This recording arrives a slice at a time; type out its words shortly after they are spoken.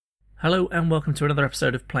Hello and welcome to another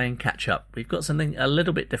episode of Playing Catch Up. We've got something a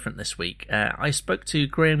little bit different this week. I spoke to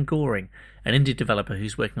Graham Goring, an indie developer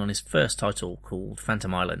who's working on his first title called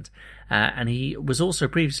Phantom Island. And he was also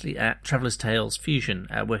previously at Traveller's Tales Fusion,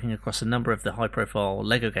 working across a number of the high-profile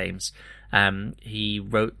LEGO games. He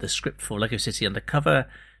wrote the script for LEGO City Undercover.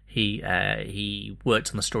 He worked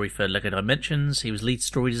on the story for LEGO Dimensions. He was lead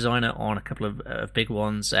story designer on a couple of big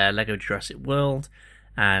ones, LEGO Jurassic World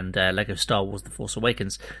and LEGO Star Wars The Force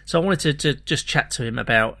Awakens. So I wanted to just chat to him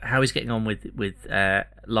about how he's getting on with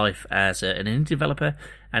life as an indie developer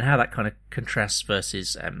and how that kind of contrasts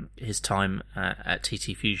versus his time at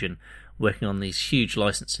TT Fusion working on these huge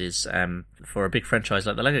licenses for a big franchise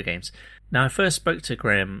like the LEGO games. Now, I first spoke to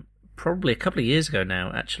Graham probably a couple of years ago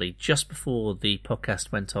now, actually, just before the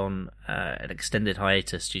podcast went on an extended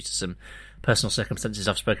hiatus due to some personal circumstances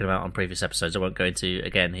I've spoken about on previous episodes. I won't go into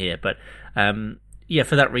again here, but yeah,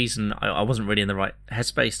 for that reason, I wasn't really in the right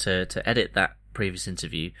headspace to edit that previous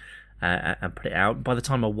interview and put it out. By the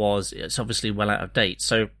time I was, it's obviously well out of date.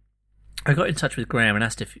 So I got in touch with Graham and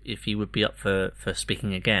asked if he would be up for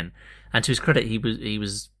speaking again. And to his credit, he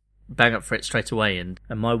was bang up for it straight away. And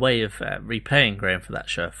my way of repaying Graham for that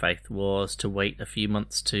show of faith was to wait a few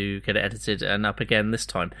months to get it edited and up again this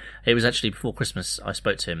time. It was actually before Christmas I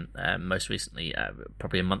spoke to him, most recently,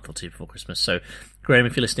 probably a month or two before Christmas. So, Graham,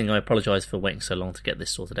 if you're listening, I apologise for waiting so long to get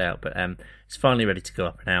this sorted out. But it's finally ready to go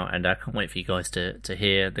up and out, and I can't wait for you guys to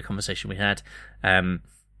hear the conversation we had.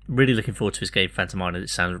 Really looking forward to his game, Phantom Island. It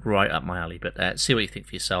sounds right up my alley, but see what you think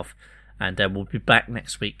for yourself. And we'll be back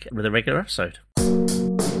next week with a regular episode.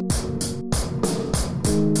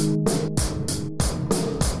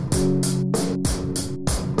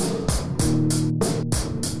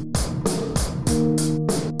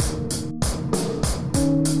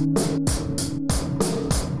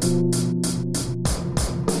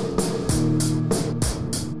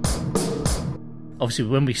 Obviously,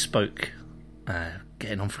 when we spoke,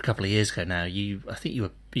 getting on for a couple of years ago now, I think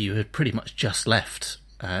you had pretty much just left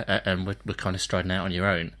and were kind of striding out on your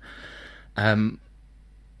own.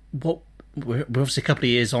 We're obviously a couple of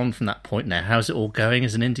years on from that point now. How's it all going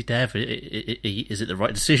as an indie dev? Is it the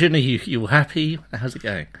right decision? Are you happy? How's it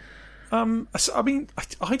going? I mean,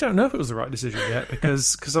 I don't know if it was the right decision yet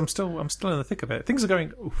because I'm still in the thick of it. Things are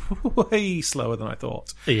going way slower than I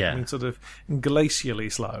thought. Yeah, I mean, sort of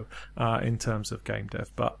glacially slow in terms of game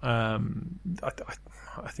dev. But I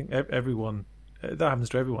think everyone, that happens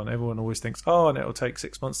to everyone. Everyone always thinks, and it'll take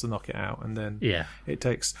 6 months to knock it out, and then it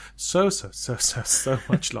takes so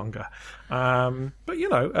much longer. But I'm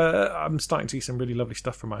starting to see some really lovely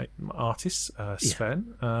stuff from my artist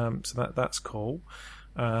Sven. So that's cool.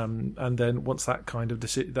 And then once that kind of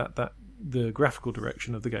that the graphical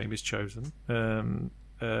direction of the game is chosen, then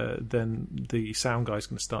the sound guy's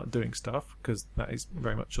going to start doing stuff because that is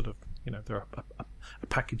very much sort of they're a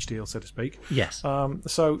package deal, so to speak. Yes.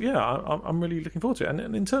 So yeah, I'm really looking forward to it.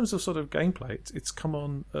 And in terms of sort of gameplay, it's come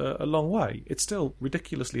on a long way. It's still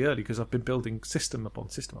ridiculously early because I've been building system upon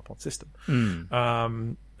system upon system.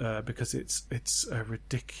 Because it's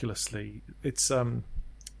ridiculously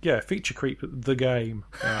feature creep. The game,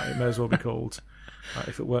 it may as well be called.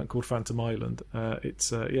 If it weren't called Phantom Island, But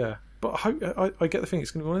I get the thing. It's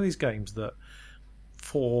going to be one of these games that,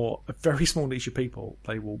 for a very small niche of people,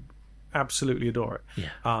 they will absolutely adore it. Yeah.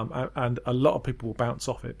 And a lot of people will bounce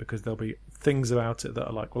off it because there'll be things about it that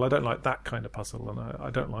are like, well, I don't like that kind of puzzle, and I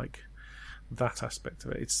don't like that aspect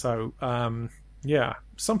of it. It's so some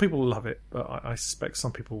people will love it, but I suspect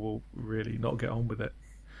some people will really not get on with it.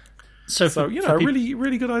 So really,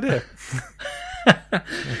 really good idea.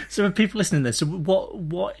 So for people listening to this, so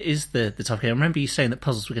what is the type of game? I remember you saying that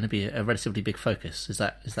puzzles were going to be a relatively big focus. Is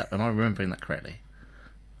that am I remembering that correctly?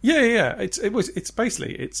 Yeah. It's a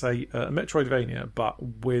Metroidvania, but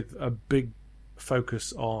with a big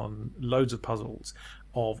focus on loads of puzzles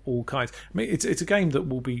of all kinds. I mean, it's a game that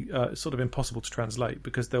will be sort of impossible to translate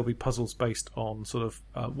because there'll be puzzles based on sort of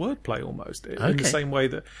wordplay almost, in the same way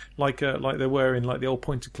that like there were in like the old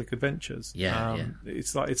point-and-click adventures.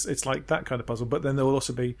 It's like that kind of puzzle, but then there will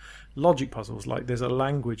also be logic puzzles. Like there's a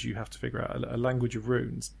language you have to figure out, a language of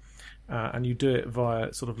runes, and you do it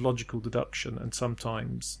via sort of logical deduction, and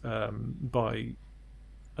sometimes by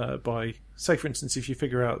say, for instance, if you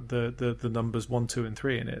figure out the numbers 1, 2, and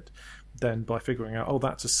 3 in it, then by figuring out,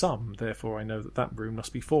 that's a sum, therefore I know that room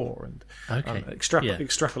must be 4, and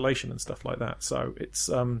extrapolation and stuff like that. So it's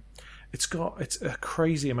a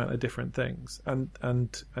crazy amount of different things, and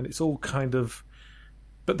it's all kind of,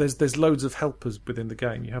 but there's loads of helpers within the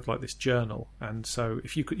game. You have like this journal, and so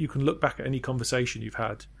if you can look back at any conversation you've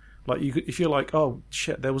had, like if you're like, oh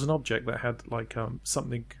shit, there was an object that had like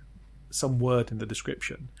something some word in the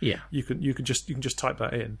description, Yeah. you can just type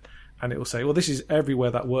that in, and it will say, well, this is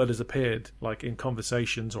everywhere that word has appeared, like in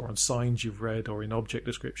conversations or on signs you've read or in object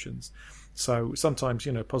descriptions. So sometimes,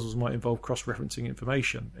 puzzles might involve cross-referencing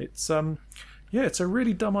information. It's it's a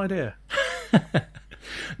really dumb idea.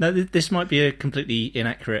 No, this might be a completely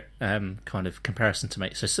inaccurate kind of comparison to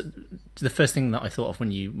make. So the first thing that I thought of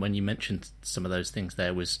when you mentioned some of those things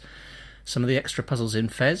there was some of the extra puzzles in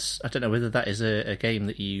Fez. I don't know whether that is a game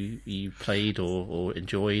that you played or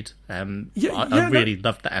enjoyed. I really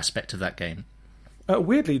loved that aspect of that game.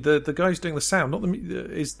 Weirdly, the guy who's doing the sound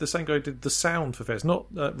is the same guy who did the sound for Fez, not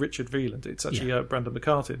Richard Veland. It's actually Brandon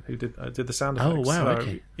McCartin who did the sound effects. Oh wow! So,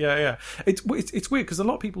 okay. Yeah. It's weird because a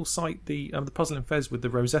lot of people cite the puzzle in Fez with the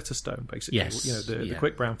Rosetta Stone, basically. Yes. The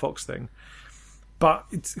quick brown fox thing.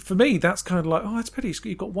 But for me, that's kind of like, oh, it's pretty.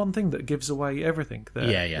 You've got one thing that gives away everything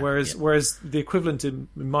there. Yeah. Whereas the equivalent in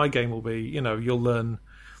my game will be, you'll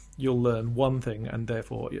learn one thing, and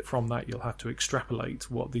therefore from that you'll have to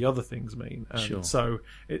extrapolate what the other things mean. Sure. So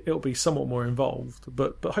it'll be somewhat more involved,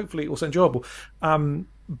 but hopefully also enjoyable.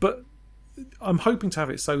 But I'm hoping to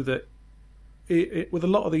have it so that with a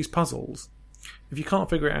lot of these puzzles, if you can't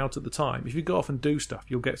figure it out at the time, if you go off and do stuff,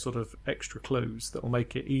 you'll get sort of extra clues that will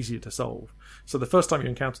make it easier to solve. So the first time you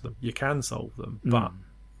encounter them, you can solve them, but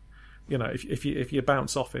if you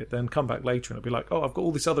bounce off it, then come back later and it'll be like, oh, I've got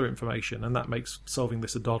all this other information, and that makes solving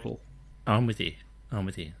this a doddle. I'm with you.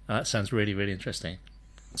 That sounds really, really interesting.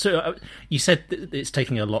 So you said that it's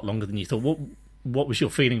taking a lot longer than you thought. What was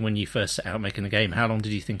your feeling when you first set out making the game? How long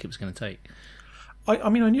did you think it was going to take? I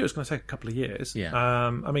knew it was going to take a couple of years. Yeah.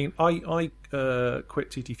 I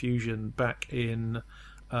quit TT Fusion back in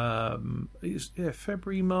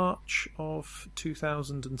February, March of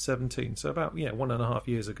 2017. So about 1.5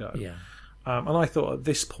 years ago. Yeah. And I thought at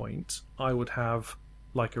this point I would have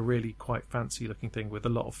like a really quite fancy looking thing with a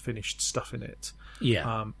lot of finished stuff in it.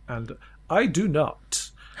 Yeah. And I do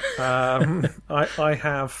not. I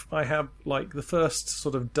have like the first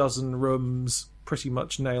sort of dozen rooms pretty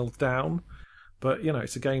much nailed down. But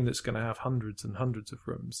it's a game that's going to have hundreds and hundreds of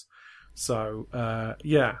rooms. So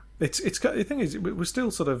it's the thing is we're still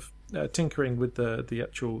sort of tinkering with the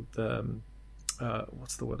actual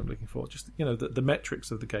what's the word I'm looking for? Just the metrics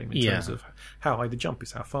of the game in terms of how high the jump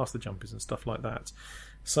is, how fast the jump is, and stuff like that.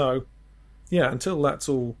 So until that's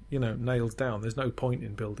all nailed down, there's no point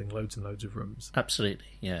in building loads and loads of rooms. Absolutely,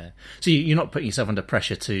 yeah. So you're not putting yourself under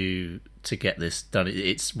pressure to get this done.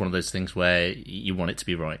 It's one of those things where you want it to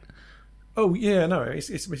be right. Oh yeah, no,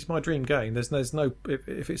 it's my dream game. There's no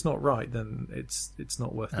if it's not right, then it's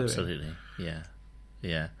not worth doing. Absolutely,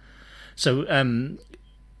 yeah. So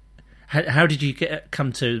how did you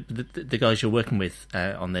come to the guys you're working with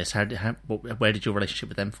on this? Where did your relationship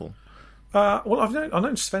with them fall? Well, I've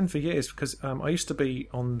known Sven for years because I used to be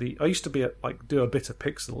do a bit of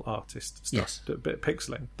pixel artist stuff, Yes. do a bit of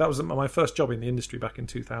pixeling. That was my first job in the industry back in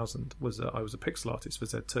 2000. I was a pixel artist for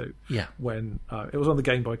Z2. Yeah. When it was on the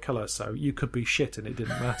Game Boy Color, so you could be shit and it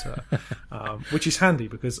didn't matter, which is handy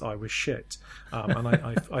because I was shit, and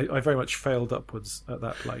I very much failed upwards at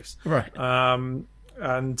that place. Right.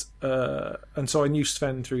 And so I knew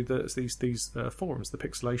Sven through these forums, the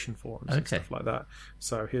pixelation forums and stuff like that.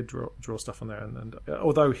 So he'd draw stuff on there, and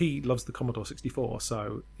although he loves the Commodore 64,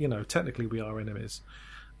 so technically we are enemies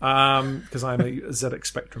because I'm a ZX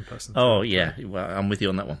Spectrum person. Oh yeah, well I'm with you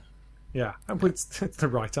on that one. Yeah, and it's the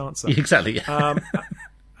right answer. Exactly. Yeah.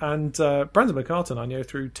 And Brandon McCartin I know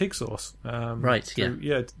through TigSource,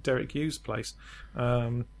 Derek Hughes' place,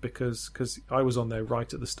 because I was on there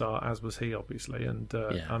right at the start, as was he obviously, and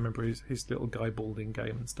I remember his little Guy Balding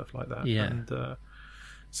game and stuff like that. Yeah. And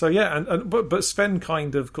but Sven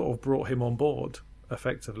kind of brought him on board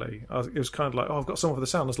effectively. It was kind of like, I've got someone for the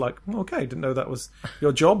sound. I was like, okay, didn't know that was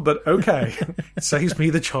your job, but okay, it saves me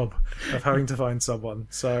the job of having to find someone.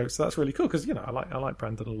 So that's really cool because I like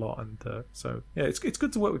Brandon a lot, and it's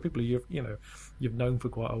good to work with people you've known for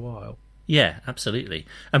quite a while. Yeah, absolutely.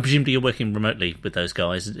 And presumably you're working remotely with those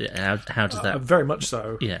guys. How does that? Very much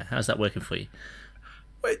so. Yeah, how's that working for you?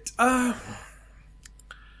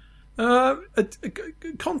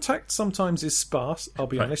 Contact sometimes is sparse, I'll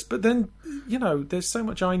be honest, but then there's so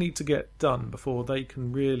much I need to get done before they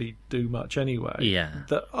can really do much anyway. Yeah.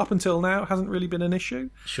 That up until now hasn't really been an issue.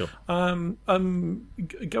 Sure. Going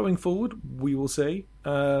forward, we will see.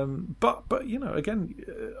 But again,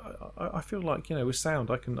 I feel like with sound,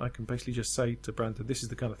 I can basically just say to Brandon, this is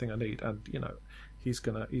the kind of thing I need, and he's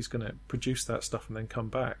gonna produce that stuff and then come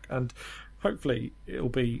back, and hopefully it'll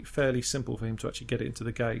be fairly simple for him to actually get it into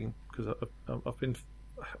the game, because I've been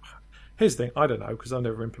here's the thing: I don't know, because I've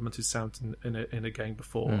never implemented sound in a game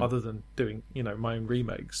before, other than doing my own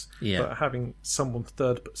remakes. Yeah. But having a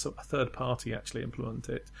third party actually implement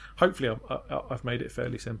it, hopefully I've made it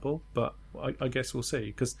fairly simple. But I guess we'll see,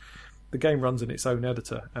 because the game runs in its own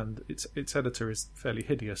editor, and its editor is fairly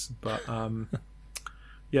hideous. But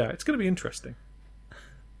yeah, it's going to be interesting.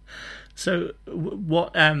 So,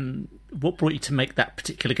 what brought you to make that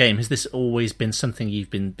particular game? Has this always been something you've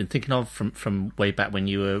been thinking of from way back when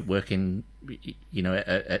you were working,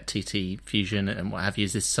 at TT Fusion and what have you?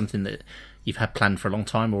 Is this something that you've had planned for a long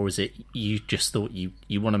time, or is it you just thought you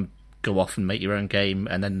want to go off and make your own game,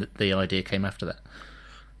 and then the idea came after that?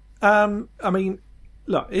 I mean,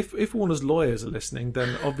 look, if Warner's lawyers are listening,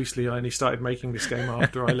 then obviously I only started making this game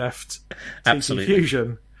after I left TT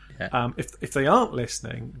Fusion. Yeah. If they aren't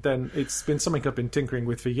listening, then it's been something I've been tinkering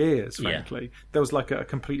with for years, frankly. Yeah. There was like a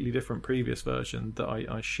completely different previous version that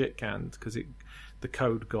I shit-canned because the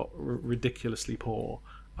code got ridiculously poor.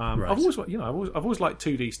 Right. I've always liked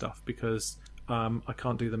 2D stuff because I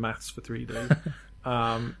can't do the maths for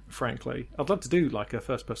 3D. Frankly, I'd love to do like a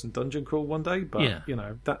first-person dungeon crawl one day, but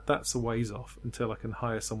that's a ways off until I can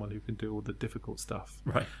hire someone who can do all the difficult stuff.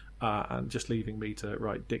 Right. And just leaving me to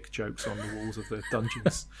write dick jokes on the walls of the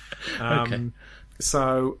dungeons. Okay.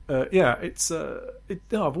 So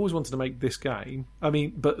I've always wanted to make this game. I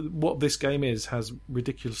mean, but what this game has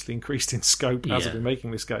ridiculously increased in scope as I've been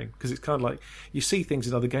making this game, because it's kind of like you see things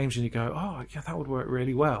in other games and you go, oh yeah, that would work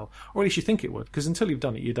really well, or at least you think it would, because until you've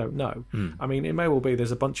done it, you don't know. I mean, it may well be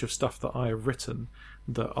there's a bunch of stuff that I have written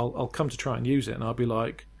that I'll come to try and use it, and I'll be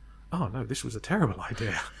like, oh no, this was a terrible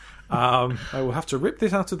idea. I will have to rip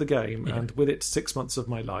this out of the game, and with it 6 months of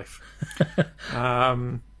my life.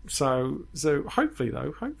 So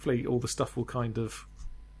hopefully all the stuff will kind of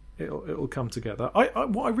it'll come together.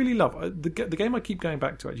 What I really love, the game I keep going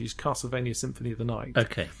back to actually is Castlevania Symphony of the Night.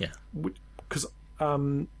 Okay, yeah. Because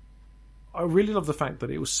I really love the fact that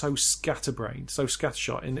it was so scatterbrained, so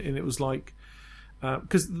scattershot, and it was like.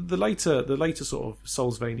 Because the later sort of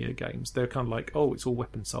Soulsvania games, they're kind of like, oh, it's all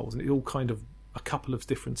weapon souls, and it's all kind of a couple of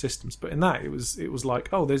different systems. But in that, it was like,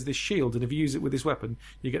 oh, there's this shield, and if you use it with this weapon,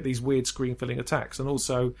 you get these weird screen filling attacks, and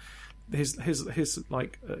also his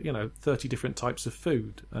 30 different types of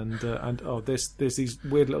food, and there's these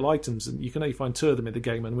weird little items, and you can only find 2 of them in the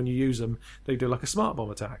game, and when you use them, they do like a smart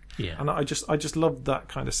bomb attack. Yeah. And I just loved that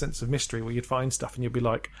kind of sense of mystery where you'd find stuff and you'd be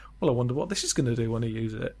like, well, I wonder what this is going to do when I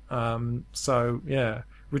use it. So yeah,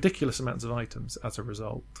 ridiculous amounts of items as a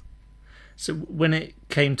result. So when it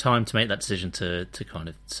came time to make that decision to kind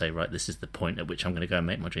of say, right, this is the point at which I'm going to go and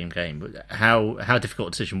make my dream game, how difficult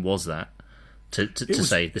a decision was that to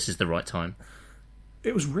say this is the right time?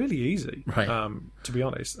 It was really easy, right. To be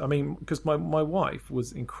honest. I mean, because my wife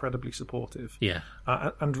was incredibly supportive,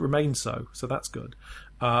 and remains so that's good.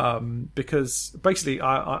 Because basically,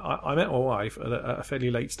 I met my wife at a fairly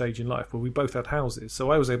late stage in life where we both had houses,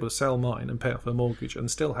 so I was able to sell mine and pay off her mortgage and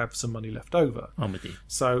still have some money left over. I'm with you.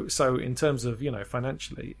 So in terms of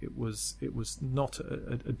financially, it was not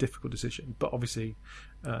a difficult decision, but obviously.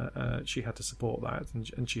 She had to support that,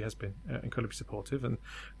 and she has been incredibly supportive. And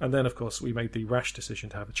then, of course, we made the rash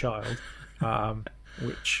decision to have a child,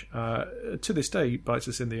 which to this day bites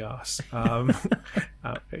us in the arse.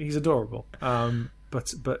 He's adorable,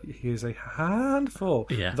 but he is a handful.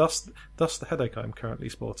 Yeah. Thus the headache I'm currently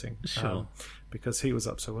sporting. Sure. Because he was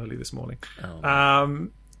up so early this morning.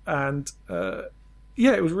 Oh.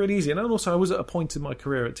 Yeah, it was really easy, and also I was at a point in my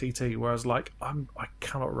career at TT where I was like, I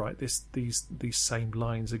cannot write these same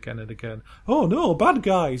lines again and again. Oh no, bad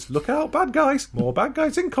guys! Look out, bad guys! More bad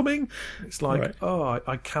guys incoming! It's like, right. Oh,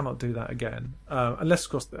 I cannot do that again, unless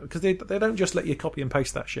of course because they don't just let you copy and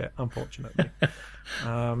paste that shit, unfortunately.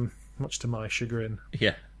 Much to my chagrin.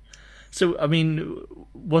 Yeah. So, I mean,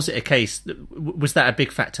 was it a case? Was that a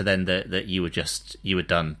big factor then that you were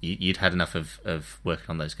done? You'd had enough of working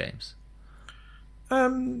on those games.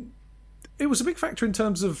 It was a big factor in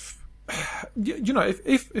terms of,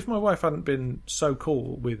 if my wife hadn't been so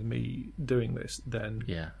cool with me doing this, then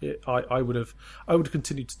I would have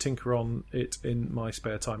continued to tinker on it in my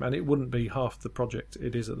spare time, and it wouldn't be half the project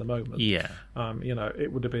it is at the moment. Yeah.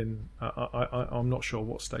 It would have been. I'm not sure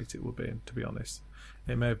what state it would be in, to be honest.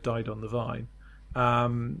 It may have died on the vine,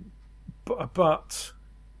 but.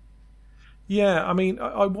 Yeah, I mean,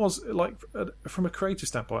 I was like, from a creative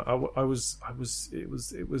standpoint, I was.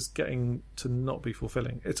 It was getting to not be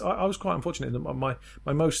fulfilling. I was quite unfortunate that my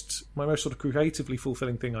most sort of creatively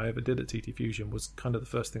fulfilling thing I ever did at TT Fusion was kind of the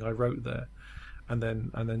first thing I wrote there, and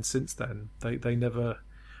then since then they never.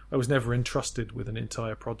 I was never entrusted with an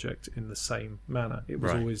entire project in the same manner. It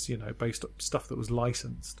was always, based on stuff that was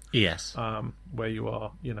licensed. Yes. Where you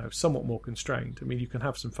are, somewhat more constrained. I mean, you can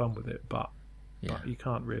have some fun with it, but you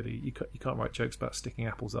can't really, you can't write jokes about sticking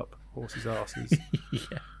apples up horses' arses.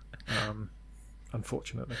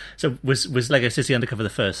 Unfortunately. So was Lego City Undercover the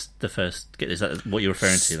first? Is that what you're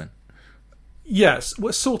referring to then? Yes,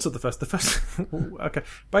 well, sort of the first. Okay,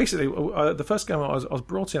 basically, the first game I was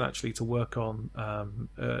brought in actually to work on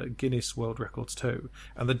Guinness World Records 2,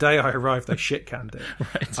 and the day I arrived, they shit canned it,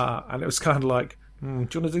 right. And it was kind of like, do you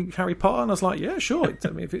want to do Harry Potter? And I was like, yeah, sure. I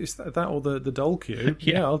mean, if it's that or the Dole Queue,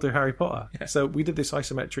 yeah, I'll do Harry Potter. Yeah. So we did this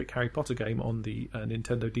isometric Harry Potter game on the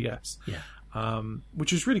Nintendo DS. Yeah.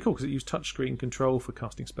 Which was really cool because it used touchscreen control for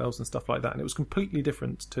casting spells and stuff like that, and it was completely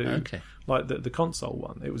different to like the console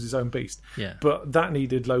one. It was its own beast, but that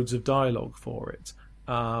needed loads of dialogue for it.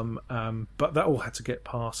 But that all had to get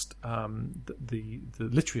past the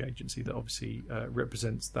literary agency that obviously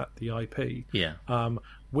represents the IP,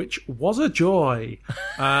 which was a joy.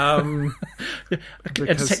 It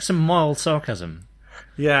detects some mild sarcasm.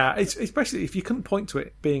 Yeah, it's basically, if you couldn't point to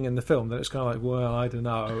it being in the film, then it's kind of like, well, I don't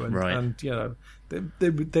know, and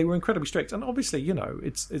they were incredibly strict, and obviously,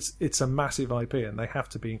 it's a massive IP, and they have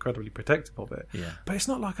to be incredibly protective of it. Yeah, but it's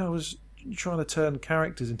not like I was trying to turn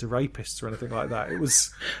characters into rapists or anything like that. It would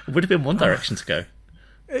have been one direction to go.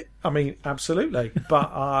 I mean, absolutely,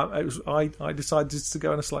 but I decided to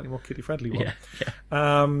go in a slightly more kiddie-friendly one.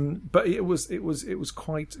 But it was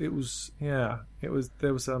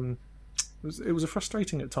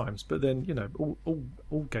frustrating at times, but then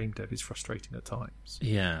all game dev is frustrating at times.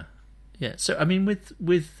 Yeah. So I mean,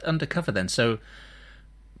 with Undercover then, so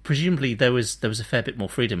presumably there was a fair bit more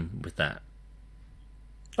freedom with that.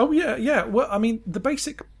 Oh yeah. Well, I mean, the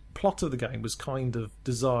basic plot of the game was kind of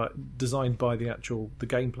designed by the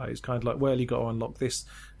gameplay. It's kind of like, well, you got to unlock this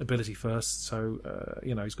ability first, so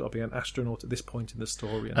he's got to be an astronaut at this point in the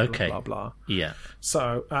story, and blah blah blah. Yeah.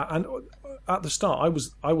 So and at the start,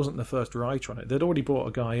 I wasn't the first writer on it. They'd already brought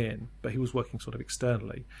a guy in, but he was working sort of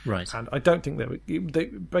externally. Right. And I don't think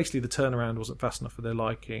basically the turnaround wasn't fast enough for their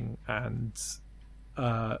liking, and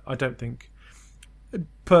I didn't think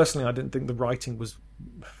the writing was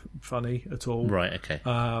funny at all. Right. Okay.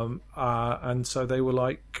 And so they were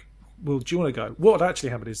like, well, do you want to go? What actually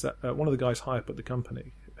happened is that one of the guys high up at the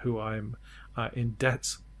company, who I'm in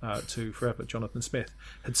debt to forever, Jonathan Smith,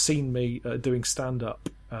 had seen me doing stand-up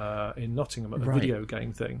in Nottingham at a video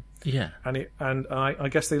game thing. Yeah. And I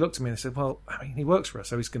guess they looked at me and they said, well, I mean, he works for us,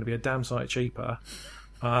 so he's going to be a damn sight cheaper.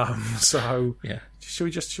 So should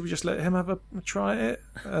we just let him have a try at it?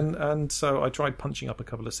 And so I tried punching up a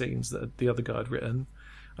couple of scenes that the other guy had written,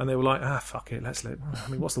 and they were like, fuck it, I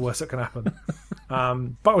mean, what's the worst that can happen?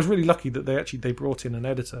 But I was really lucky that they brought in an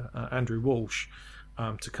editor, Andrew Walsh,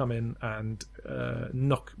 to come in and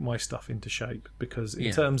knock my stuff into shape, because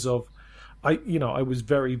in terms of I was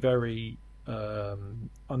very, very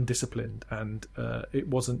undisciplined, and it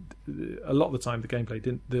wasn't a lot of the time the gameplay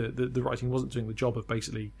didn't the writing wasn't doing the job of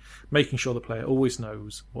basically making sure the player always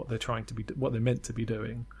knows what they're meant to be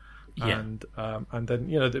doing. And then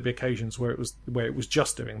there'd be occasions where it was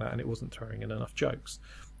just doing that and it wasn't throwing in enough jokes,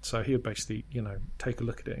 so he would basically take a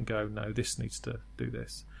look at it and go, no, this needs to do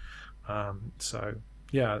this.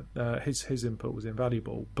 His input was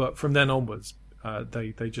invaluable, but from then onwards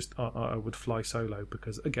they just I would fly solo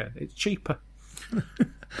because, again, it's cheaper.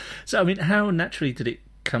 So I mean, how naturally did it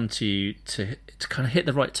come to you to kind of hit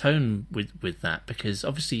the right tone with that? Because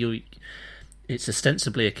obviously it's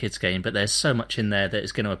ostensibly a kids game, but there's so much in there that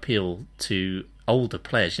is going to appeal to older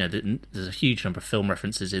players. There's a huge number of film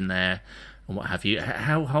references in there and what have you.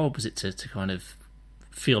 How hard was it to kind of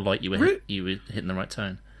feel like you were hitting the right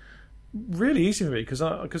tone? Really easy for me, because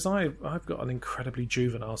I've got an incredibly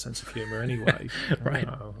juvenile sense of humour anyway. Right.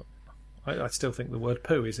 I still think the word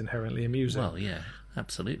poo is inherently amusing. Well, yeah,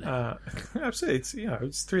 absolutely. Absolutely,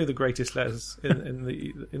 it's three of the greatest letters in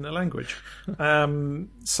the language.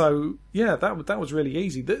 So yeah, that was really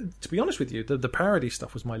easy. To be honest with you, the parody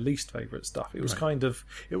stuff was my least favourite stuff. It was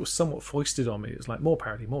it was somewhat foisted on me. It was like more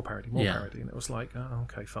parody, and it was like, oh,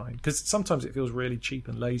 okay, fine. Because sometimes it feels really cheap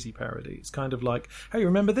and lazy parody. It's kind of like, hey,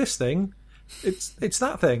 remember this thing? It's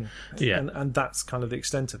that thing, and that's kind of the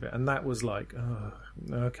extent of it. And that was like, oh,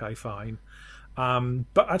 okay, fine.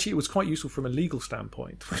 But actually, it was quite useful from a legal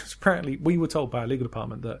standpoint. Apparently, we were told by our legal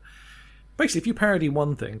department that basically, if you parody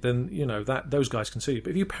one thing, then that those guys can sue you. But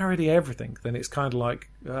if you parody everything, then it's kind of like,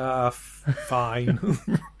 fine.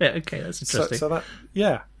 Yeah, okay, that's interesting. So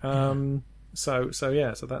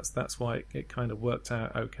that's why it kind of worked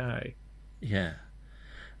out okay. Yeah.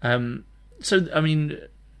 So I mean,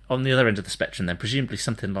 on the other end of the spectrum, then presumably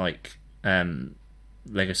something like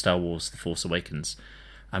Lego Star Wars: The Force Awakens.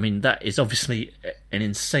 I mean, that is obviously an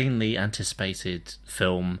insanely anticipated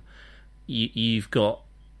film. You've got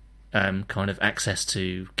kind of access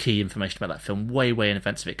to key information about that film way in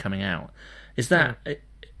advance of it coming out. Is that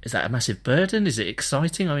a massive burden? Is it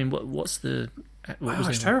exciting? I mean, what's the...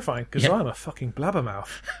 it's terrifying because I'm a fucking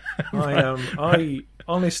blabbermouth. Right. I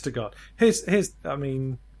honest to God. Here's I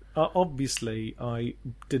mean, obviously I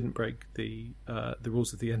didn't break the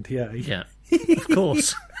rules of the NDA. Yeah, of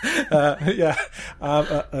course.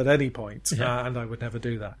 At any point, and I would never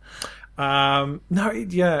do that.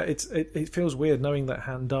 It feels weird knowing that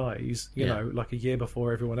Han dies, you know, like a year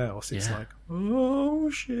before everyone else. It's like, oh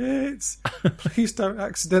shit! Please don't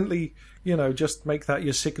accidentally, just make that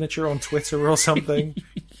your signature on Twitter or something.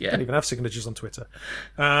 Yeah. Don't even have signatures on Twitter.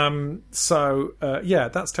 That's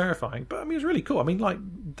terrifying. But I mean, it's really cool. I mean, like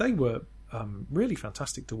they were really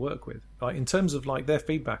fantastic to work with. Like in terms of like their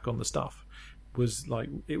feedback on the stuff. Was like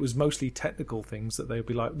it was mostly technical things that they'd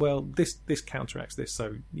be like, well, this counteracts this,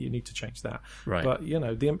 so you need to change that. Right. But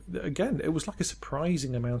again, it was like a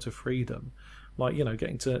surprising amount of freedom, like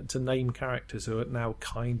getting to name characters who are now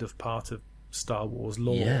kind of part of Star Wars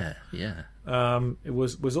lore. Yeah. It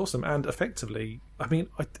was awesome, and effectively, I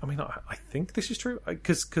think this is true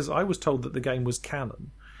because I was told that the game was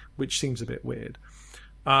canon, which seems a bit weird,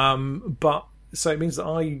 but. So it means that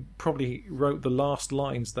I probably wrote the last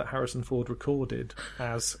lines that Harrison Ford recorded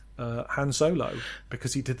as Han Solo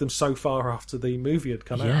because he did them so far after the movie had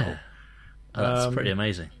come out. Oh, that's pretty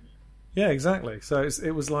amazing. Yeah, exactly. So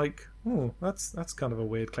it was like, that's kind of a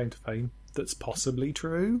weird claim to fame that's possibly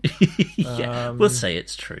true. We'll say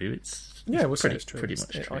it's true. We'll say it's true. Pretty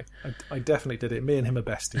much true. I definitely did it. Me and him are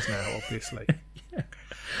besties now, obviously.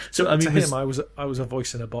 So I mean, I was a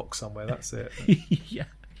voice in a box somewhere. That's it. Yeah.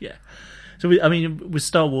 So, I mean, was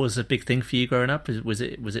Star Wars a big thing for you growing up? Was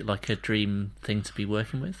it like a dream thing to be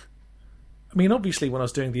working with? I mean, obviously, when I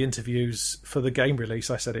was doing the interviews for the game release,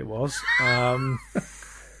 I said it was.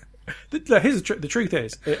 The truth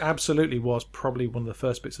is, it absolutely was probably one of the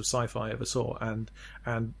first bits of sci-fi I ever saw, and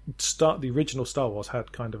the original Star Wars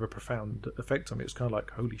had kind of a profound effect on me. It was kind of like,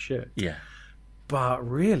 holy shit. Yeah. But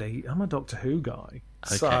really, I'm a Doctor Who guy.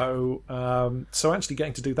 Okay. So actually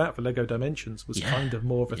getting to do that for Lego Dimensions was kind of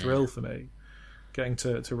more of a thrill for me. Getting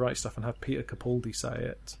to write stuff and have Peter Capaldi say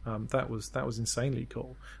it, that was insanely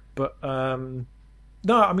cool. But I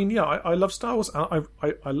love Star Wars. I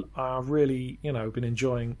really been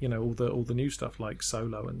enjoying all the new stuff like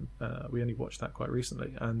Solo, and we only watched that quite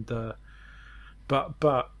recently. And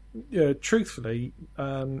but truthfully,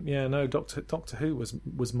 Doctor Who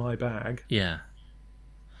was my bag. Yeah.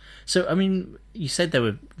 So, I mean, you said they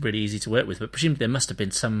were really easy to work with, but presumably there must have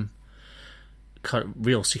been some kind of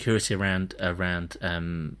real security around. I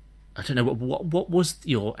don't know what was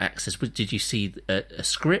your access? Did you see a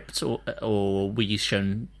script, or were you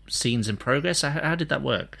shown scenes in progress? How did that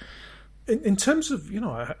work? In terms of,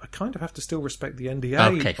 I kind of have to still respect the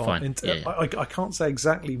NDA. Okay, fine. I can't say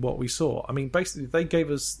exactly what we saw. I mean, basically, they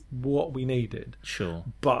gave us what we needed. Sure.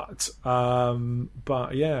 But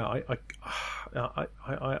yeah,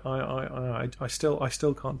 I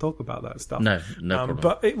still can't talk about that stuff. No problem.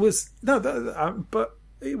 But it was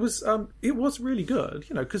it was really good,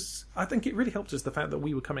 because I think it really helped us the fact that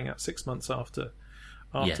we were coming out 6 months after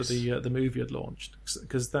the movie had launched,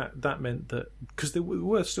 because that meant that because there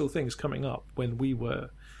were still things coming up when we were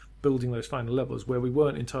building those final levels where we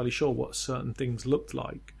weren't entirely sure what certain things looked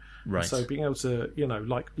like. Right. So being able to,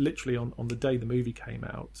 like literally on the day the movie came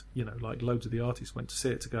out, like loads of the artists went to see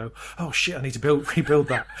it to go, oh shit, I need to rebuild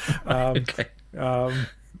that. Okay.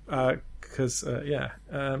 Because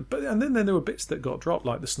but and then there were bits that got dropped,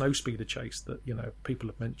 like the snowspeeder chase that people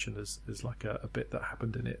have mentioned as like a bit that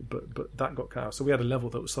happened in it, but that got cut out. So we had a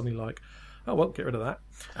level that was suddenly like, oh well, get rid of that.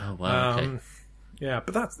 Oh wow. Okay. Yeah,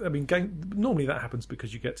 but that's, I mean, normally that happens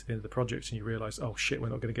because you get to the end of the project and you realise, oh shit, we're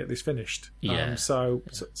not going to get this finished. Yeah.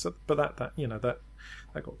 But that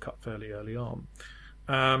got cut fairly early on.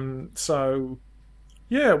 So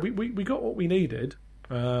yeah, we got what we needed.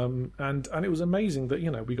 And it was amazing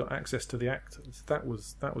that we got access to the actors. That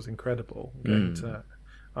was incredible.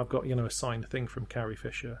 I've got a signed thing from Carrie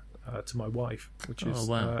Fisher to my wife, which is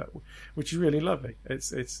which is really lovely.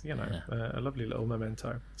 It's a lovely little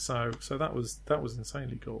memento. So that was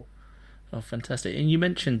insanely cool. Oh, fantastic! And you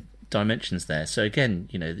mentioned Dimensions there. So again,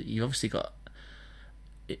 you obviously got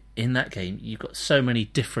in that game. You've got so many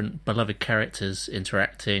different beloved characters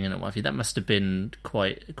interacting and what have you. That must have been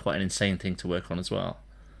quite an insane thing to work on as well.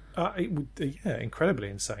 It would, incredibly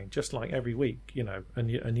insane. Just like every week, a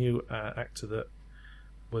new actor that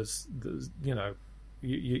was,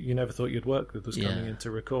 you never thought you'd work with was coming Yeah. in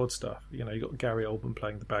to record stuff. You know, you got Gary Oldman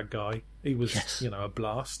playing the bad guy. He was, Yes. a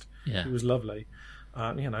blast. Yeah. He was lovely.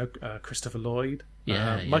 Christopher Lloyd.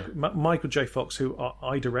 Yeah, Michael J. Fox, who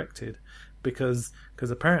I directed, because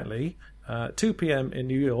apparently 2 p.m. in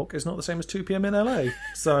New York is not the same as 2 p.m. in LA.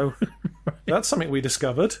 So that's something we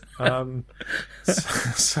discovered.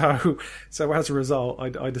 So as a result,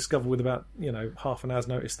 I discovered with about half an hour's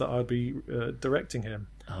notice that I'd be directing him.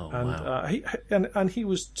 Oh, and wow. He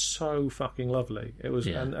was so fucking lovely. It was,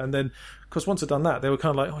 Yeah. and then because once I'd done that, they were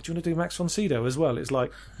kind of like, "Oh, do you want to do Max von Sydow as well?" It's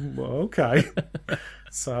like, well, okay.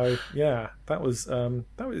 So yeah, that was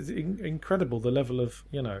incredible. The level of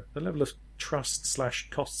trust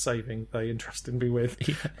 / cost saving they entrusted me with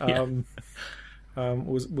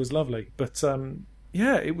was lovely. But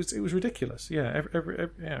it was ridiculous. Yeah,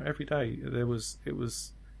 every day it was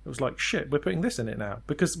like, shit, we're putting this in it now,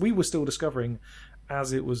 because we were still discovering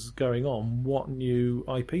as it was going on what new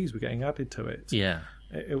IPs were getting added to it. Yeah.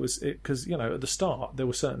 It was because at the start there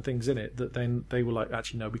were certain things in it that then they were like,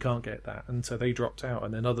 actually no, we can't get that, and so they dropped out,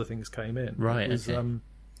 and then other things came in. Right. It was, okay.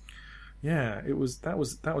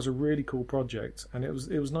 that was a really cool project, and it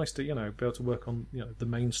was nice to be able to work on the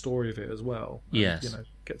main story of it as well. And, Yes.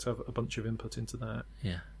 Get to have a bunch of input into that.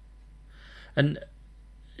 Yeah. And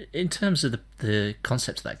in terms of the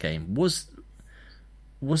concept of that game, was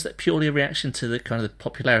that purely a reaction to the kind of the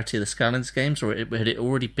popularity of the Skylanders games, or had it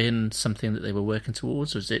already been something that they were working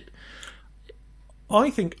towards? Or was it?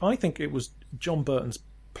 I think it was John Burton's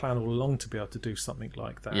plan all along to be able to do something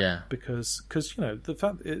like that. Yeah. Because the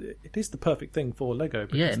fact it is the perfect thing for Lego.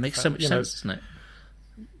 Yeah, it makes so much sense, doesn't it?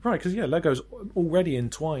 Right, because Lego's already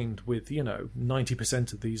entwined with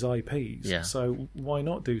 90% of these IPs. Yeah. So why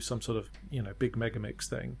not do some sort of big megamix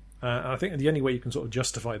thing? And I think the only way you can sort of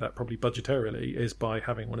justify that, probably budgetarily, is by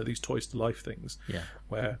having one of these Toys to Life things. Yeah.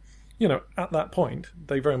 Where at that point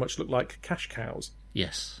they very much look like cash cows.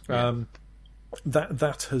 Yes.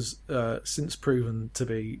 That has since proven to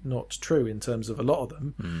be not true in terms of a lot of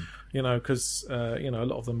them. Because a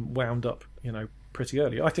lot of them wound up pretty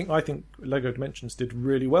early. I think Lego Dimensions did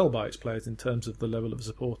really well by its players in terms of the level of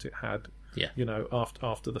support it had. Yeah.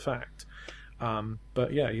 After the fact.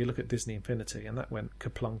 But yeah, you look at Disney Infinity, and that went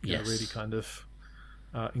kaplunk in a really kind of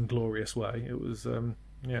inglorious way. It was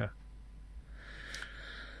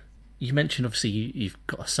You mentioned obviously you've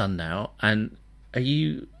got a son now, and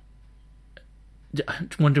I'm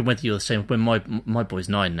wondering whether you're the same. When my boy's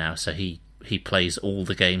 9 now, so he plays all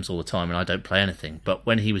the games all the time, and I don't play anything. But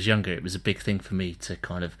when he was younger, it was a big thing for me to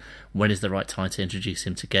kind of, when is the right time to introduce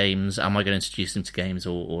him to games? Am I going to introduce him to games,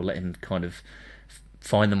 or let him kind of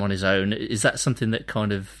find them on his own? Is that something that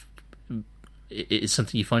kind of is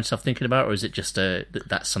something you find yourself thinking about, or is it just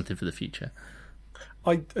that's something for the future?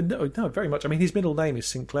 No, very much. I mean, his middle name is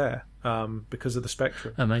Sinclair because of the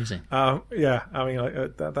Spectrum. Amazing. Yeah, I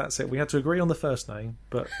mean, that's it. We had to agree on the first name,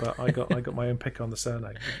 but I got my own pick on the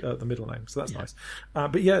surname, the middle name. So that's nice.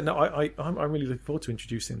 But yeah, no, I'm really looking forward to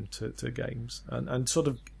introducing him to games and sort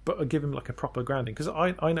of give him like a proper grounding, because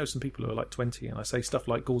I know some people who are like 20, and I say stuff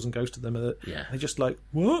like Ghouls and Ghosts to them, and they're just like,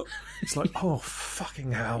 what? It's like, oh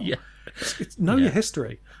fucking hell! Yeah. Know your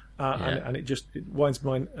history. And it winds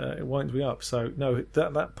me up. So no,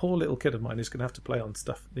 that poor little kid of mine is going to have to play on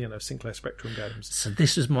stuff, Sinclair Spectrum games. So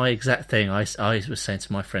this was my exact thing. I was saying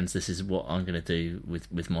to my friends, this is what I'm going to do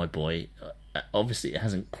with my boy. Obviously, it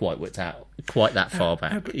hasn't quite worked out quite that far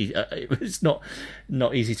back. It's not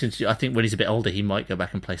easy to introduce. I think when he's a bit older, he might go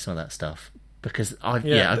back and play some of that stuff. Because I've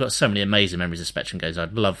got so many amazing memories of Spectrum games.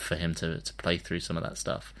 I'd love for him to play through some of that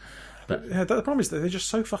stuff. But the problem is that they're just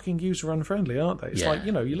so fucking user unfriendly, aren't they? It's like,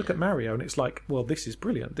 you look at Mario and it's like, well, this is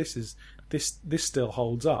brilliant. This still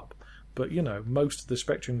holds up. But most of the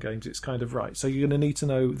Spectrum games, it's kind of right. So you're going to need to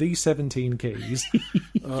know these 17 keys.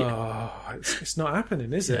 It's not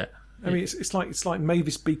happening, is it? I mean, it's like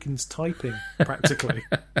Mavis Beacon's typing practically.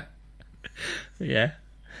 Yeah.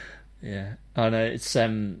 I know it's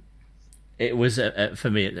it was for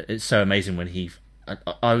me. It's so amazing when he.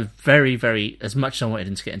 I was very, very, as much as I wanted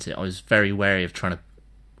him to get into it, I was very wary of trying to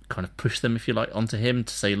kind of push them, if you like, onto him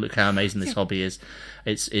to say, look how amazing this hobby is.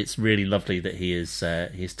 It's really lovely that he has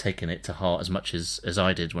taken it to heart as much as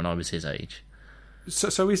I did when I was his age.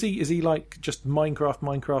 So is he like just Minecraft,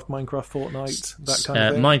 Fortnite, that kind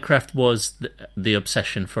of thing? Minecraft was the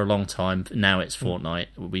obsession for a long time. Now it's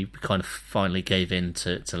Fortnite. We kind of finally gave in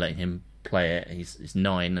to letting him play it. He's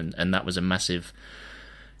 9, and that was a massive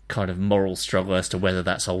kind of moral struggle as to whether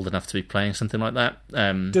that's old enough to be playing something like that.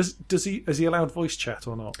 Is he allowed voice chat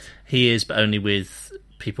or not? He is, but only with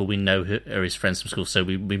people we know who are his friends from school. So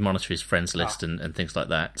we monitor his friends list and things like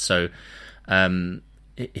that. So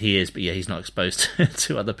He is, but yeah, he's not exposed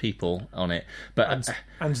to other people on it. But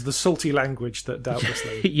and the salty language that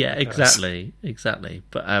doubtlessly. yeah, exactly.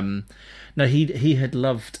 But no, he had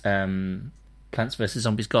loved Plants vs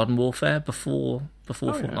Zombies Garden Warfare before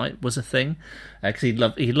Fortnite was a thing, because he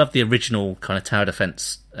loved the original kind of tower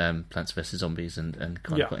defense Plants vs Zombies and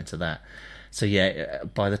kind of got into that. So yeah,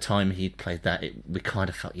 by the time he'd played that, we kind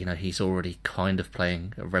of felt, he's already kind of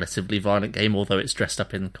playing a relatively violent game, although it's dressed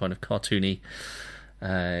up in kind of cartoony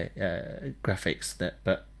graphics.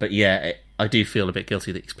 But yeah, I do feel a bit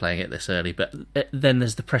guilty that he's playing it this early. But then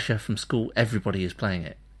there's the pressure from school. Everybody is playing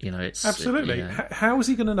it. It's absolutely. How is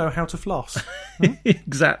he going to know how to floss?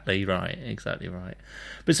 Exactly right.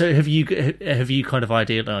 But so have you kind of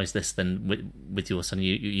idealised this then with your son?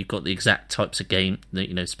 You've got the exact types of game,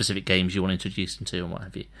 specific games you want to introduce him to, and what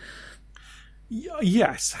have you.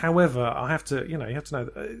 Yes. However, I have to, you have to know.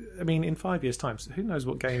 I mean, in 5 years' time, who knows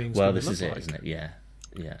what gaming's going to look like? Well, this is it, isn't it? Yeah.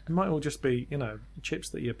 It might all just be, chips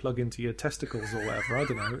that you plug into your testicles or whatever. I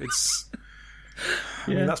don't know. It's. I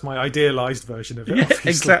mean, that's my idealised version of it. Yeah,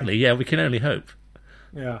 exactly. Yeah, we can only hope.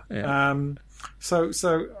 Yeah. So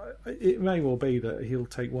it may well be that he'll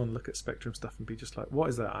take one look at Spectrum stuff and be just like, "What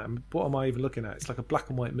is that? What am I even looking at?" It's like a black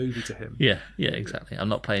and white movie to him. Yeah, exactly. I'm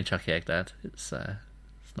not playing Chucky Egg, Dad. It's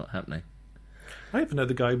not happening. I even know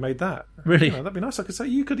the guy who made that. Really? That'd be nice. I could say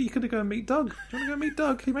you could go and meet Doug. Do you want to go meet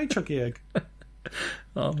Doug? He made Chucky Egg.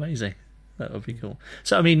 Oh, amazing! That would be cool.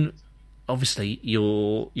 So, I mean, obviously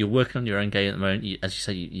you're working on your own game at the moment. As you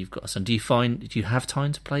say, you've got a son. Do you have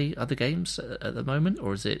time to play other games at the moment,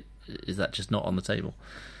 or is that just not on the table?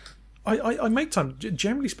 I make time.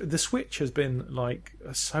 Generally, the Switch has been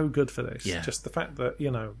so good for this. Yeah. Just the fact that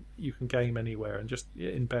you can game anywhere and just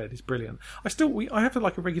in bed is brilliant. I have a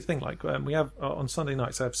regular thing. We have on Sunday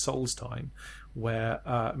nights I have Souls time, where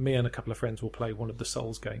me and a couple of friends will play one of the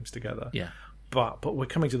Souls games together. Yeah. But we're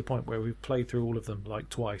coming to the point where we've played through all of them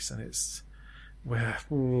twice, and it's where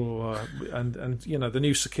and the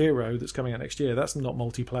new Sekiro that's coming out next year, that's not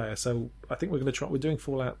multiplayer. So I think we're doing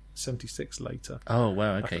Fallout 76 later. Oh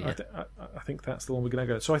wow, okay. I think that's the one we're going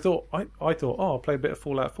to go. So I thought I'll play a bit of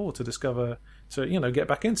Fallout 4 to discover, get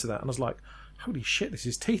back into that. And I was like, holy shit, this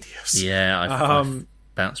is tedious. Yeah, I've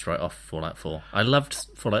bounced right off Fallout 4. I loved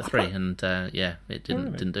Fallout 3, and it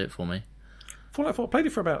didn't do it for me. Fallout 4, I played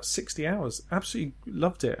it for about 60 hours. Absolutely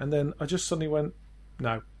loved it. And then I just suddenly went,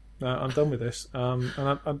 no, I'm done with this.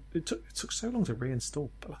 It took so long to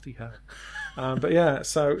reinstall. Bloody hell. But yeah,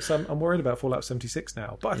 so I'm worried about Fallout 76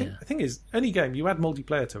 now. But I think the thing is, any game, you add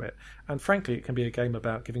multiplayer to it, and frankly, it can be a game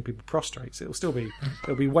about giving people prostrates.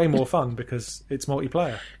 It'll be way more fun because it's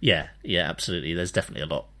multiplayer. Yeah, absolutely. There's definitely a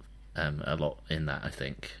lot in that, I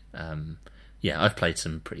think. Yeah, I've played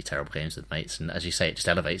some pretty terrible games with mates, and as you say, it just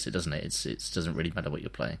elevates it, doesn't it? It doesn't really matter what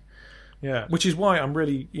you're playing. Yeah, which is why I'm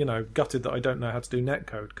really, gutted that I don't know how to do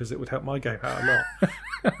netcode, because it would help my game out a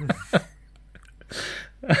lot.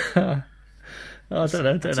 I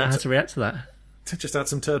don't know how to react to that. To just add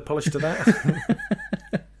some turd polish to that.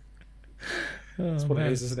 That's what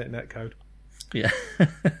it is, isn't it? Netcode. Yeah.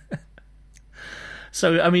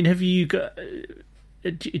 So, I mean, have you got?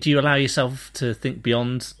 Do you allow yourself to think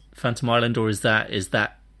beyond Phantom Island, or is that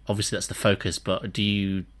obviously that's the focus? But do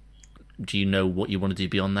you know what you want to do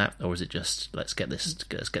beyond that, or is it just let's get this as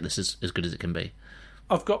good as it can be?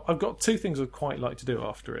 I've got two things I'd quite like to do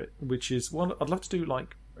after it, which is one, I'd love to do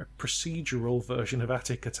a procedural version of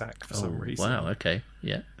Attic Attack for some reason. Wow, okay,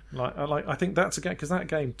 yeah. I think that's a game, because that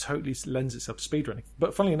game totally lends itself to speedrunning.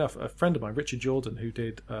 But funnily enough, a friend of mine, Richard Jordan, who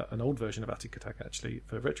did an old version of Attic Attack actually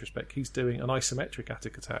for Retrospect, he's doing an isometric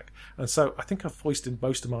Attic Attack, and so I think I've foisted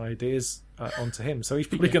most of my ideas onto him. So he's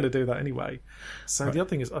probably going to do that anyway. So right. The other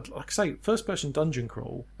thing is, like I say, first-person dungeon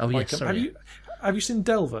crawl. Oh yeah, sorry. Have you seen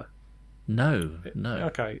Delver? No.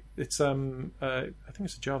 Okay, it's I think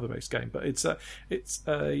it's a Java-based game, but it's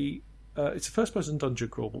a first-person dungeon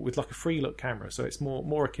crawl, but with a free-look camera, so it's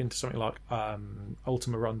more akin to something like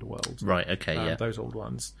Ultima Underworld, right? Okay, yeah, those old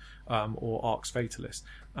ones, or Arx Fatalis.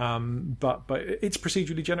 But it's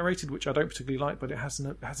procedurally generated, which I don't particularly like, but it has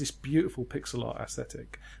this beautiful pixel art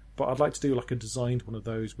aesthetic. But I'd like to do a designed one of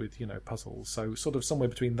those with puzzles, so sort of somewhere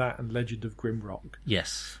between that and Legend of Grimrock.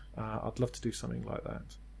 Yes, I'd love to do something like that,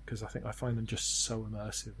 because I find them just so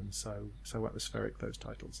immersive and so atmospheric, those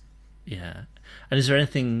titles. Yeah. And is there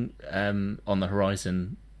anything on the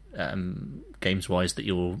horizon, games-wise, that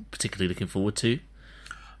you're particularly looking forward to?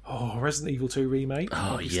 Oh, Resident Evil 2 remake.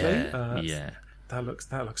 Oh, obviously. Yeah. That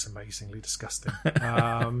looks amazingly disgusting.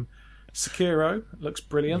 Sekiro looks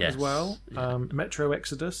brilliant as well. Yeah. Metro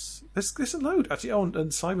Exodus. There's a load actually. Oh, and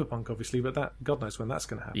Cyberpunk obviously, but that God knows when that's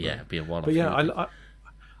going to happen. Yeah, it'd be a while. But yeah,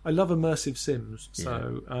 I love immersive sims.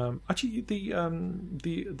 So actually,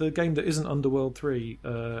 the game that isn't Underworld 3,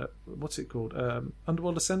 what's it called?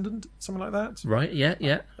 Underworld Ascendant, something like that. Right?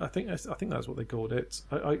 Yeah. I think that's what they called it.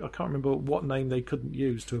 I can't remember what name they couldn't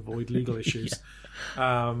use to avoid legal issues.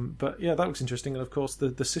 But yeah, that looks interesting. And of course,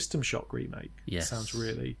 the System Shock remake sounds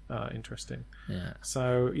really interesting. Yeah.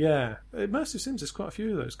 So yeah, immersive sims. There's quite a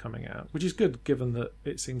few of those coming out, which is good given that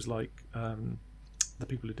it seems like the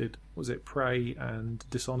people who did Prey and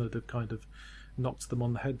Dishonored have kind of knocked them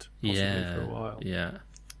on the head possibly for a while. Yeah.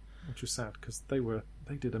 Which was sad because they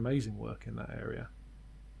did amazing work in that area.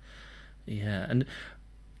 Yeah, and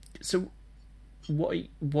so what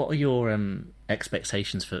are your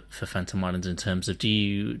expectations for Phantom Islands in terms of do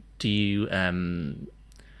you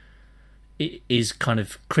is kind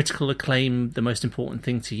of critical acclaim the most important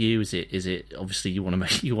thing to you? Is it obviously you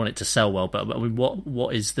want it to sell well, but I mean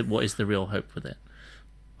what is the real hope with it?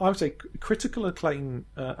 I would say critical acclaim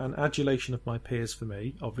and adulation of my peers for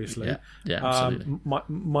me, obviously. Yeah, absolutely.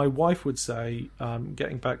 My wife would say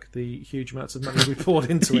getting back the huge amounts of money we poured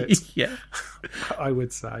into it. Yeah, I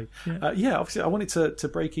would say. Yeah, obviously I want it to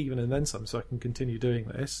break even and then some, so I can continue doing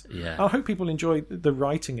this. Yeah, I hope people enjoy the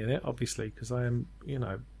writing in it, obviously, because I am,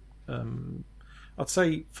 I'd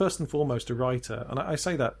say first and foremost a writer, and I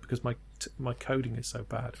say that because my coding is so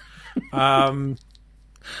bad.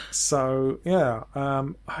 So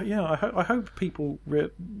I hope people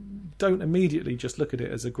don't immediately just look at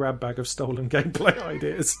it as a grab bag of stolen gameplay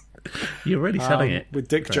ideas. You're really selling it with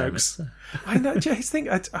dick jokes. I know. Just think,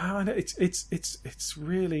 it's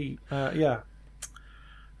really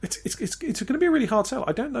It's going to be a really hard sell.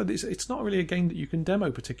 I don't know. It's not really a game that you can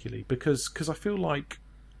demo particularly because I feel like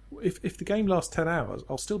if the game lasts 10 hours,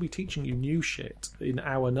 I'll still be teaching you new shit in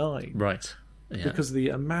hour 9. Right. Yeah. Because the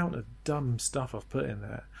amount of dumb stuff I've put in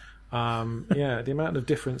there, the amount of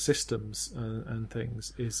different systems and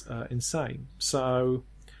things is insane. So,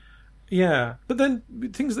 yeah. But then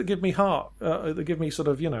things that give me heart, that give me sort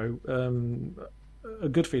of, a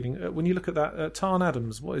good feeling. When you look at that Tarn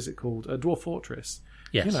Adams, what is it called? Dwarf Fortress.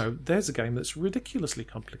 Yes. There's a game that's ridiculously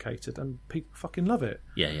complicated and people fucking love it.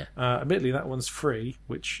 Yeah. Admittedly, that one's free,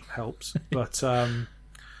 which helps. But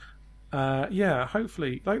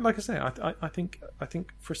hopefully, like I say, I think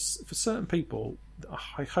for certain people,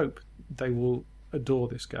 I hope they will adore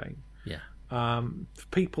this game. Yeah. For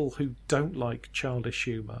people who don't like childish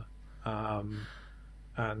humour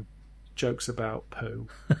and jokes about poo,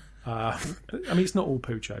 I mean, it's not all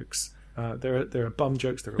poo jokes. There are bum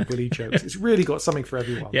jokes, there are willy jokes. It's really got something for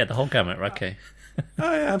everyone. Yeah, the whole gamut. Okay.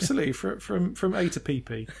 Oh yeah, absolutely. From A to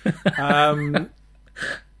PP.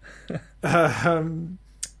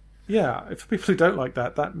 Yeah, for people who don't like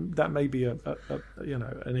that may be a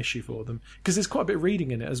an issue for them because there's quite a bit of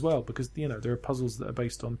reading in it as well because there are puzzles that are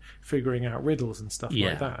based on figuring out riddles and stuff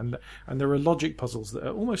like that, and there are logic puzzles that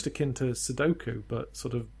are almost akin to Sudoku but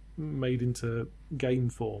sort of made into game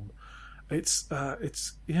form. It's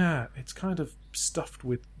kind of stuffed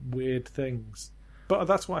with weird things, but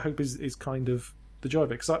that's what I hope is kind of the joy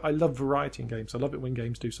of it because I love variety in games. I love it when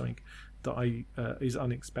games do something that is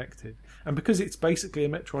unexpected, and because it's basically a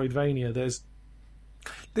Metroidvania,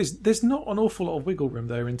 there's not an awful lot of wiggle room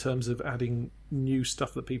there in terms of adding new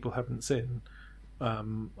stuff that people haven't seen.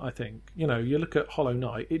 I think you look at Hollow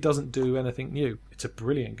Knight, it doesn't do anything new. It's a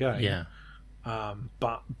brilliant game. Yeah.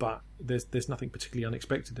 But there's nothing particularly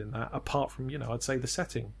unexpected in that apart from I'd say the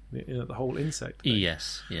setting, the whole insect thing.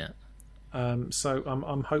 Yes. Yeah. So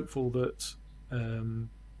I'm hopeful that. I'm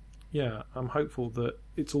hopeful that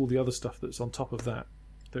it's all the other stuff that's on top of that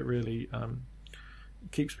really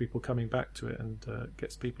keeps people coming back to it and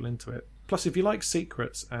gets people into it. Plus, if you like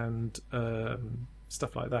secrets and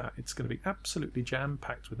stuff like that, it's going to be absolutely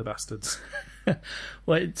jam-packed with the bastards.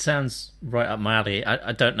 Well, it sounds right up my alley.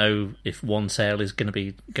 I don't know if one sale is going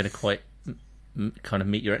to quite kind of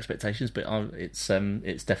meet your expectations, but it's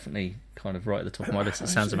definitely kind of right at the top of my list. It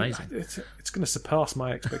sounds amazing. It's going to surpass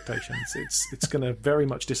my expectations. It's going to very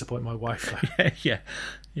much disappoint my wife. Yeah,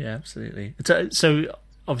 absolutely. So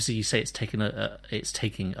obviously, you say it's taking a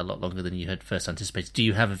lot longer than you had first anticipated. Do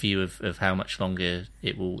you have a view of how much longer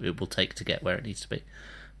it will take to get where it needs to be?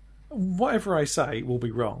 Whatever I say will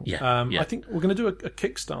be wrong. Yeah. I think we're going to do a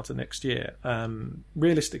Kickstarter next year.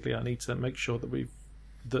 Realistically, I need to make sure that we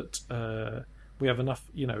have enough,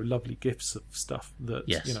 lovely gifts of stuff that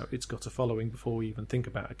it's got a following before we even think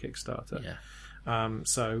about a Kickstarter. Yeah.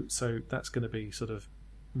 So that's going to be sort of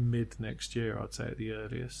mid next year, I'd say at the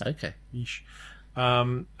earliest. Okay. Yeesh.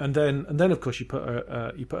 And then of course you put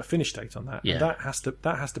a finish date on that, Yeah. and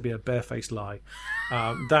that has to be a barefaced lie.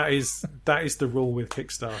 That is the rule with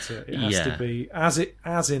Kickstarter. It has to be as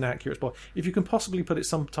inaccurate as possible. If you can possibly put it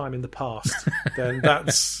sometime in the past, then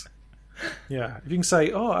that's yeah. If you can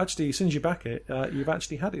say, oh, actually, as soon as you back it, you've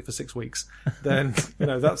actually had it for 6 weeks, then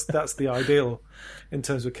that's the ideal in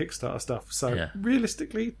terms of Kickstarter stuff. So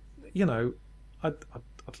realistically, I'd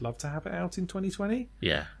love to have it out in 2020.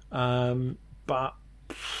 Yeah. But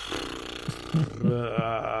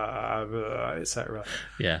etc.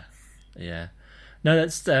 Yeah. No,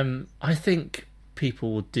 that's. I think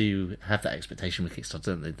people do have that expectation with Kickstarter,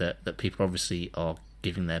 don't they? That people obviously are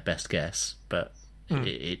giving their best guess, but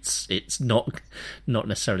it's not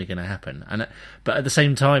necessarily going to happen. But at the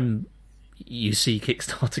same time, you see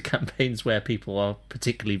Kickstarter campaigns where people are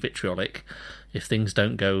particularly vitriolic if things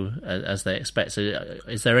don't go as they expect. So,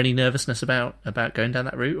 is there any nervousness about going down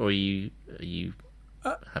that route, or are you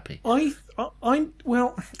happy? I don't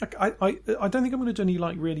think I'm going to do any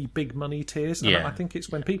like really big money tiers. Yeah. I think it's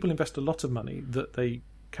when people invest a lot of money that they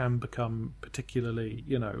can become particularly,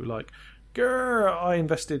 like, grr, I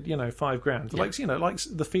invested, $5,000. Yeah. Like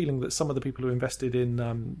the feeling that some of the people who invested in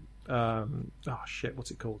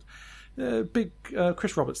what's it called? Big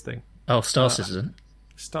Chris Roberts thing. Oh, Star Citizen.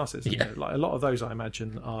 Star Citizen. Yeah. Like a lot of those, I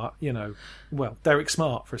imagine, are Derek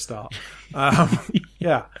Smart for a start.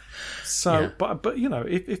 Yeah. So, but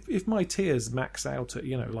if my tiers max out at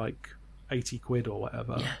like £80 or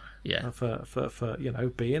whatever, for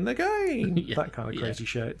be in the game, that kind of crazy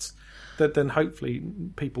shit, then hopefully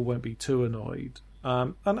people won't be too annoyed.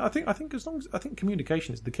 And I think I think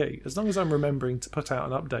communication is the key. As long as I'm remembering to put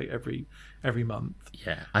out an update every month.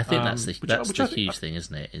 Yeah, I think that's the huge thing,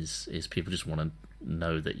 isn't it? Is people just want to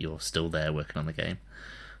know that you're still there working on the game.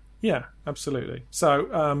 Yeah, absolutely. So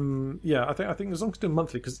I think as long as I do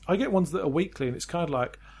monthly, because I get ones that are weekly, and it's kind of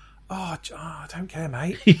like, I don't care,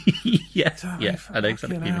 mate. I know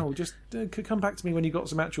exactly what you mean. Just come back to me when you got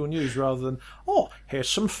some actual news, rather than here's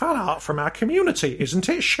some fan art from our community, isn't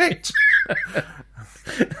it shit?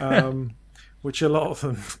 Which a lot of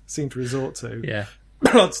them seem to resort to. Yeah,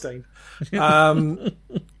 Bloodstained. Which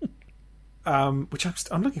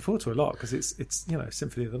I'm looking forward to a lot, because it's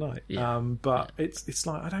Symphony of the Night. Yeah. But it's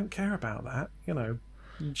like, I don't care about that.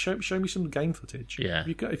 Show me some game footage. Yeah.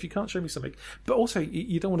 If you can't show me something, but also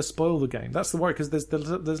you don't want to spoil the game. That's the worry, because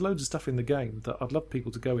there's loads of stuff in the game that I'd love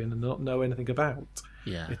people to go in and not know anything about.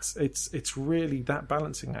 Yeah. It's really that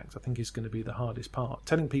balancing act, I think, is going to be the hardest part.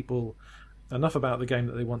 Telling people enough about the game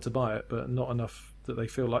that they want to buy it, but not enough that they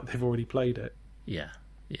feel like they've already played it. Yeah,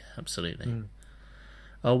 absolutely.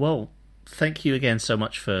 Oh well, thank you again so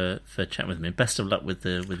much for chatting with me. Best of luck with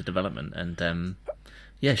the development, and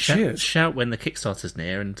shout when the Kickstarter's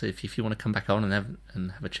near, and if you want to come back on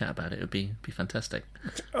and have a chat about it, it would be fantastic.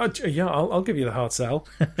 I'll give you the hard sell.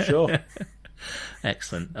 Sure.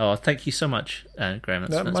 Excellent. Oh, thank you so much, Graham.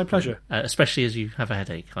 That's my pleasure. Especially as you have a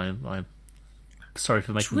headache. I'm sorry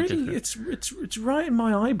for making you go through it. It's right in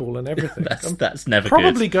my eyeball and everything. that's never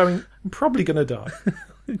probably good. I'm probably going to die.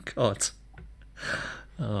 God.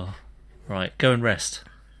 Oh, right. Go and rest.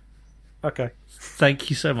 Okay. Thank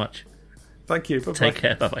you so much. Thank you. Bye-bye. Take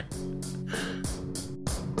care. Bye-bye.